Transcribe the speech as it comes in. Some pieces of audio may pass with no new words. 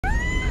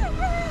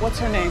What's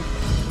her name?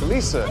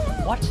 Felisa.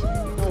 What?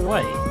 No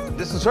way.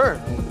 This is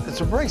her. It's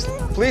her bracelet.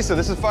 Felisa,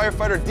 this is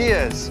firefighter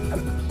Diaz.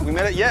 We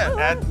met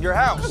at your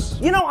house.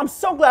 You know, I'm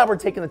so glad we're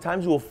taking the time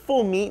to do a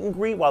full meet and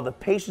greet while the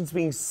patient's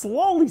being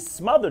slowly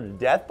smothered to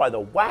death by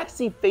the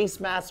waxy face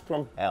mask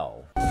from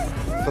hell.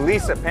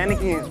 Felisa,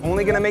 panicking is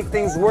only gonna make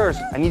things worse.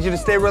 I need you to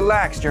stay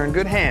relaxed. You're in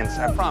good hands,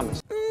 I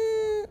promise.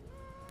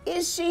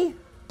 Is she?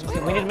 Okay,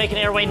 we need to make an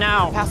airway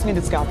now. Pass me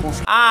the scalpel.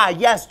 Ah,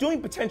 yes,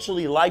 doing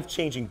potentially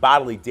life-changing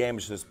bodily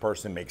damage to this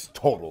person makes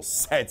total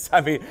sense.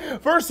 I mean,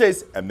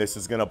 versus, and this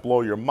is gonna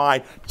blow your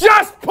mind,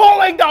 just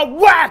pulling the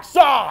wax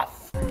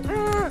off!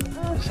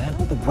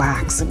 The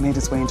wax that made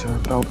its way into her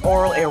throat.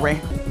 Oral airway.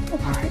 All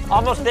right.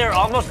 Almost there,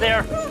 almost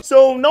there.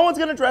 So no one's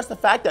gonna address the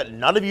fact that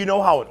none of you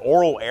know how an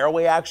oral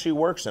airway actually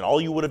works and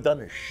all you would have done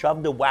is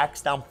shove the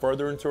wax down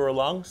further into her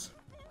lungs?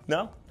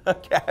 No?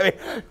 Okay, I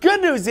mean,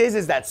 good news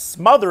is that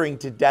smothering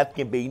to death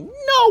can be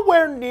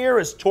nowhere near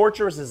as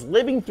torturous as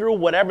living through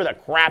whatever the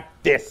crap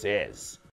this is.